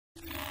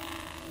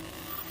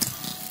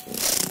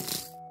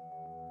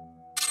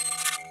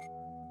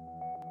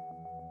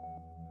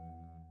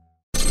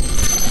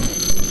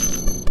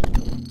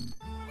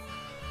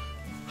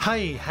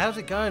Hey, how's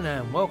it going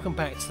and welcome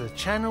back to the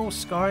channel,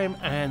 Skyrim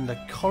and the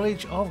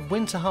College of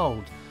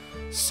Winterhold.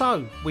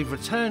 So, we've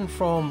returned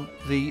from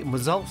the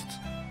Mazalt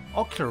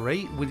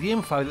Oculary with the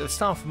info that the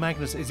Staff of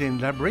Magnus is in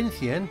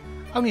Labyrinthian,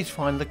 only to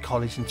find the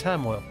college in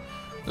turmoil.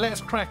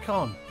 Let's crack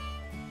on.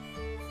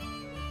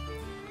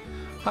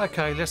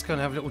 Okay, let's go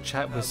and have a little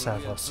chat with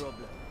Savos.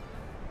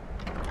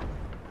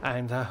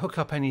 And hook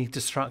up any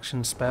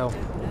destruction spell.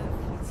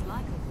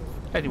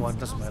 Anyone,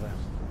 doesn't matter.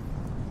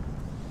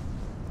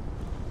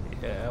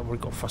 Yeah, we've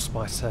got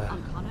frostbite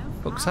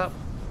hooks up.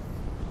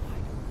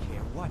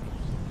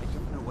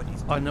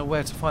 I know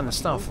where to find the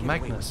Staff of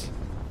Magnus.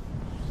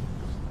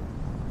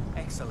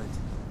 Excellent.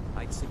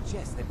 I'd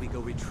suggest that we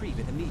go retrieve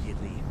it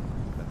immediately.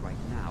 But right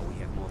now we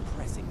have more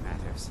pressing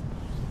matters.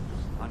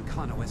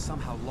 Ankano has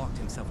somehow locked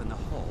himself in the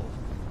hall.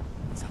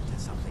 It's up to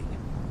something,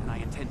 and I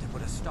intend to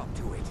put a stop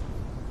to it.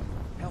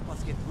 Help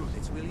us get through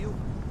this, will you?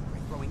 We're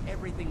throwing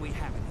everything we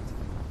have in it.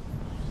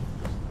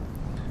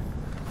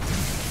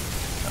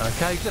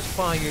 Okay, just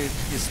fire your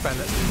spell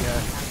at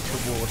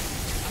the ward.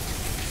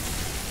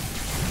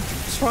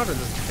 Strider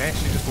doesn't care,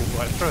 she just walked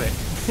right through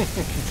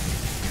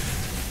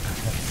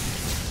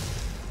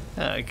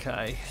it.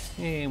 Okay,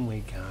 in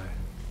we go.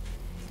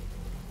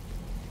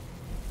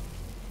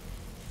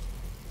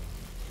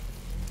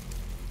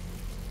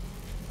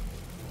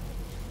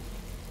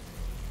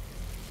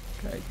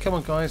 Okay, come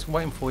on guys, I'm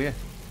waiting for you.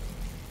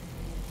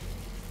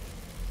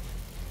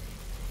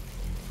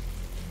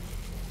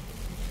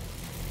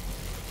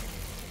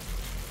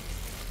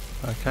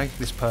 Okay,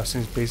 this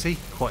person is busy,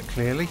 quite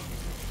clearly.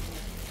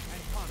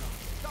 Ankano,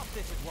 stop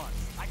this at once.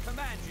 I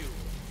command you.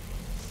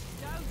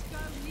 Don't go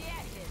near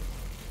him.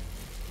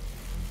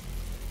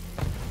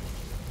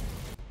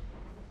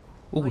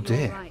 Oh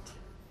dear. Right.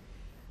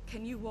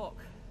 Can you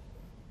walk?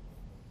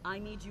 I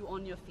need you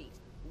on your feet.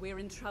 We're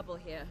in trouble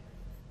here.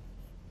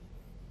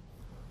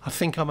 I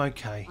think I'm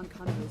okay.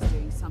 Ankano is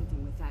doing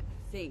something with that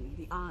thing,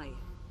 the eye.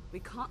 We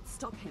can't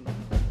stop him.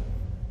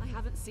 I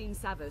haven't seen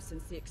Savos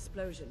since the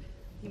explosion.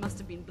 He must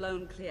have been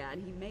blown clear,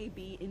 and he may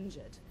be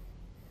injured.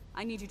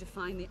 I need you to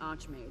find the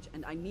Archmage,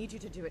 and I need you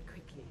to do it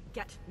quickly.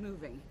 Get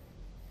moving.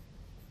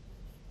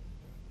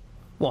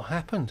 What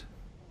happened?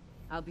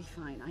 I'll be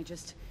fine. I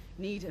just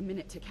need a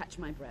minute to catch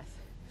my breath.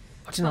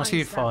 I didn't ask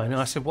you fine,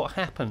 I said what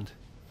happened.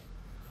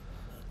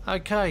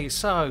 Okay,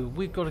 so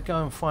we've got to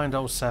go and find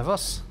old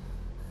Savos.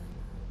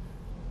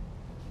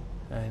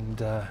 And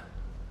the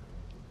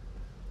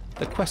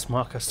quest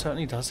marker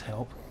certainly does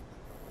help.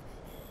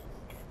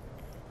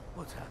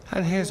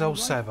 And here's old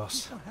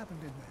Savos.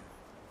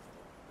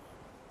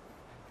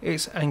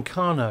 It's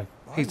Ankano.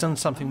 He's done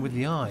something with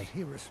the eye. Is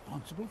he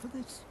responsible for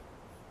this?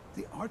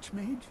 The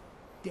Archmage?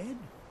 Dead?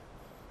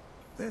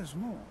 There's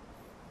more.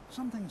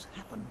 Something's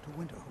happened to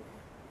Winterhold.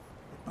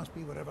 It must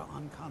be whatever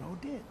Ankano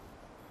did.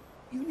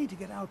 You need to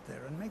get out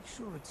there and make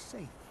sure it's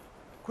safe.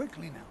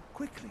 Quickly now,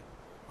 quickly.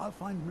 I'll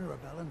find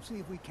Mirabelle and see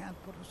if we can't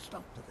put a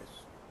stop to this.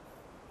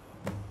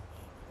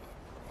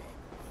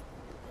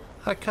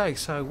 Okay,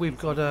 so we've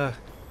got a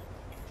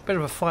bit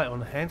of a fight on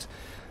the hands.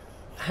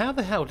 How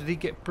the hell did he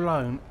get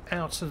blown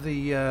out of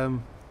the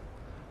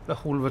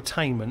Hall of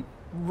Attainment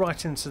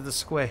right into the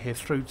square here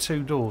through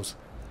two doors?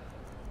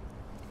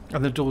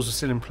 And the doors are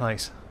still in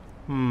place.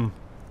 There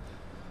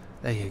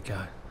you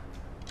go.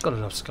 Gotta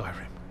love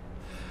Skyrim.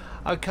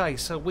 Okay,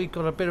 so we've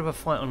got a bit of a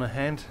fight on the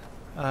hand.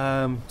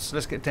 So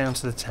let's get down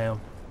to the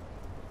town.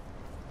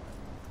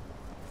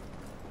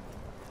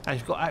 And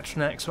you've got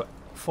Atronax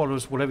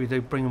followers, whatever you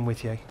do, bring them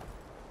with you.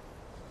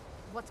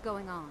 What's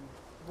going on?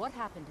 What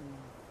happened in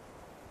there?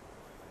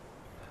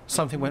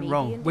 Something went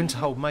wrong.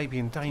 Winterhold may be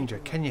in danger.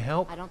 Can you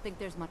help? I don't think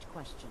there's much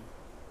question.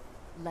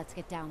 Let's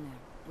get down there.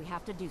 We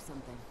have to do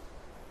something.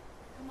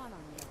 Come on,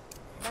 Anya.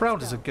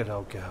 Ferelda's a good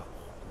old girl.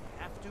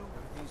 Have to?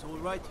 Everything's all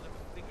right.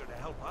 Figure to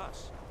help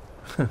us.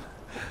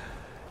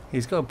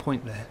 He's got a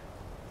point there.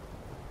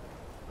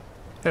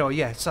 Anyway,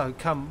 yeah, so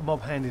come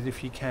mob-handed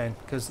if you can,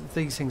 because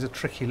these things are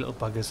tricky little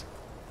buggers.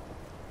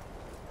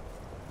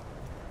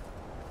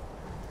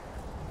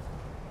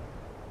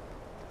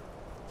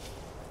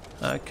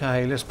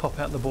 Okay, let's pop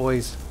out the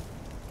boys.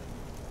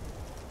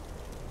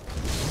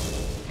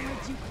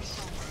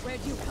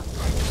 Where'd you come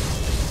from?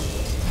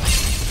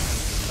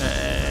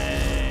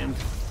 And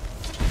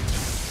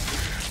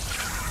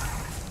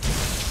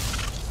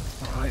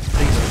alright,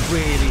 these are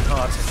really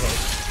hard to hit.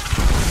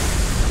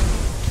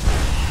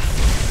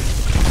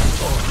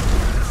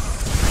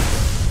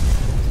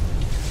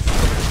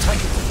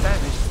 Taking some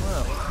damage as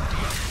well.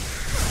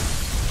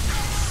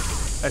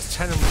 There's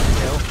 10 of them to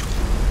kill.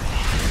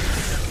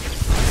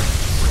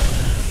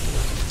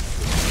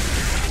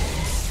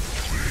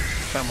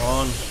 Come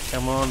on,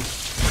 come on.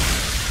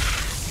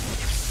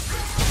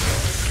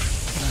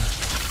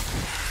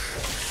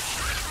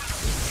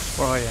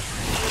 Where are you?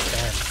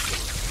 There.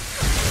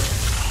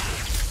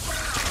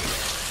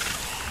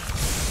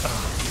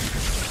 Oh.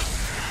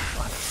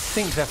 I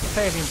think they're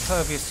fairly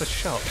impervious to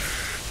shock.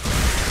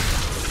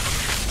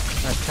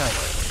 Okay.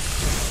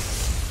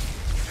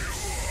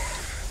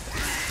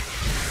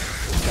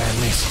 Damn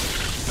miss.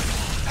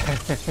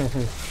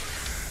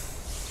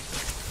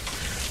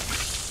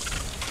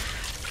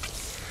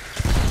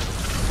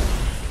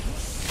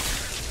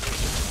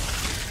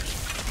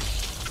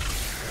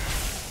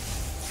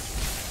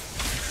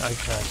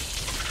 Okay.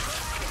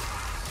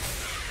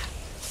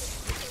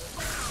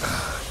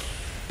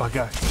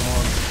 Bugger, come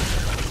on.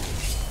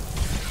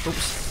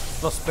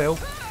 Oops, lost Bill.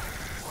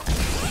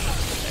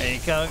 There you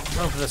go,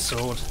 time for the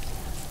sword.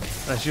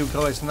 As you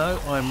guys know,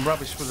 I'm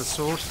rubbish with a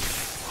sword.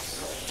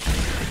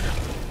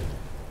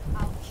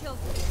 I'll kill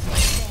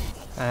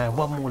you. And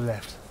one more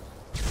left.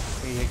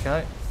 Here you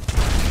go.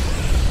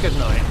 Good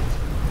night.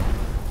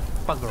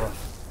 Bugger off.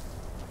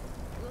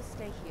 We'll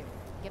stay here.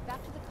 Get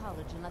back to the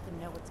college and let them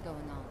know what's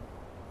going on.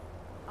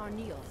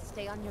 Arneal,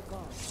 stay on your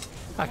guard.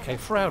 Okay,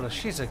 Frowler,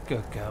 she's a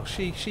good girl.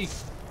 She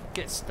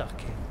gets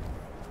stuck in.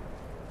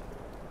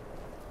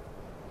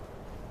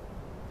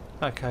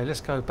 Okay, let's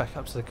go back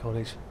up to the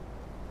college.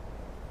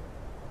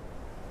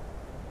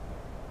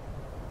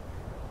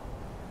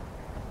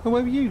 Well,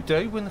 what were you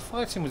do when the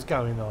fighting was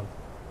going on?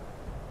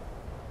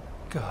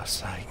 God's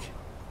sake.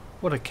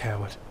 What a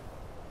coward.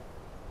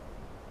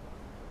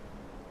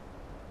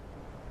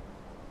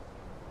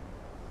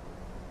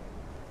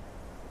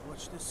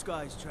 Watch the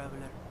skies,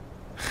 traveler.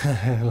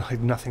 Like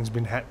nothing's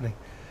been happening.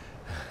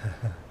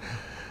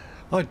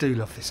 I do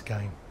love this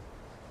game.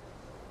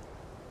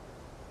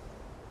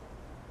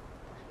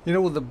 You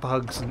know, all the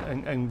bugs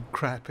and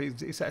crap,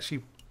 it's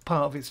actually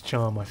part of its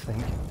charm, I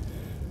think.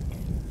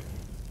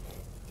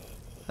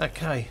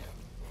 Okay,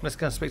 let's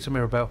go and speak to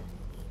Mirabelle.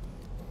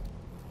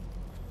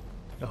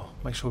 Oh,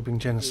 make sure we bring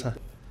Jennifer.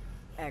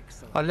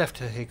 Excellent. I left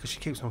her here because she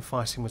keeps on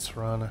fighting with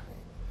Serana.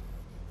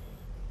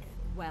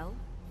 Well,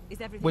 is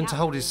everything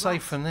Winterhold out is all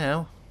safe for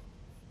now.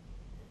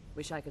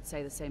 Wish I could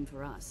say the same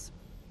for us.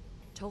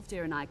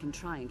 Tolfdir and I can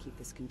try and keep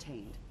this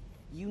contained.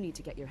 You need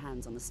to get your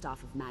hands on the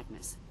Staff of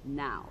Magnus,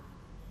 now.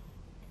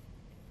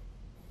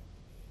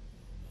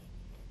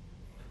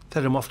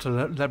 Tell them off to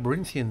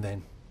Labyrinthian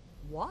then.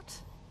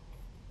 What?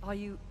 Are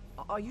you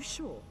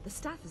sure? The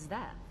staff is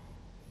there.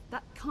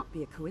 That can't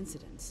be a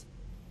coincidence.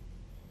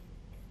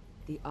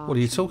 The What are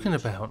you talking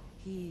Archmage, about?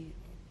 He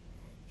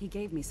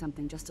gave me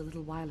something just a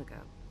little while ago.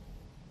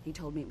 He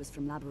told me it was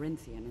from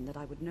Labyrinthian and that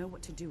I would know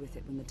what to do with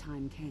it when the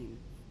time came.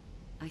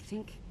 I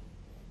think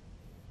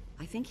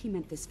he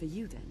meant this for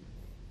you then.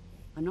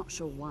 I'm not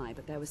sure why,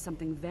 but there was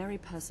something very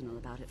personal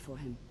about it for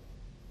him.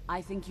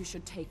 I think you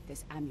should take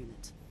this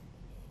amulet.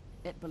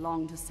 It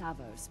belonged to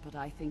Savos, but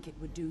I think it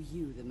would do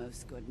you the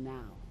most good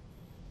now.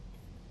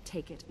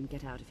 Take it and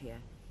get out of here.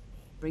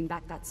 Bring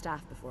back that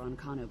staff before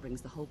Ancano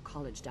brings the whole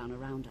college down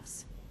around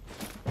us.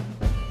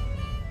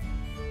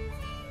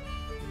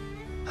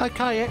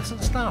 Okay,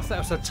 excellent stuff. That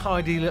was a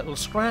tidy little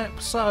scrap.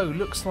 So,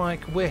 looks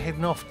like we're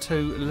heading off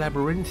to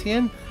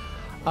Labyrinthian.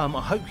 I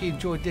hope you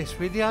enjoyed this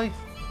video.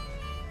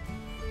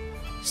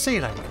 See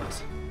you later,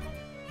 guys.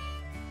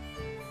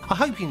 I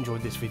hope you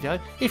enjoyed this video.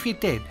 If you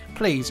did,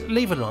 please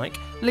leave a like,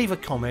 leave a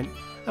comment,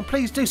 and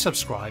please do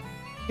subscribe.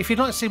 If you'd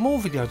like to see more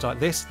videos like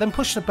this, then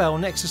push the bell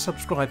next to the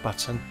subscribe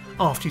button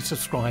after you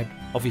subscribe,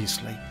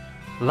 obviously.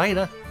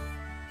 Later.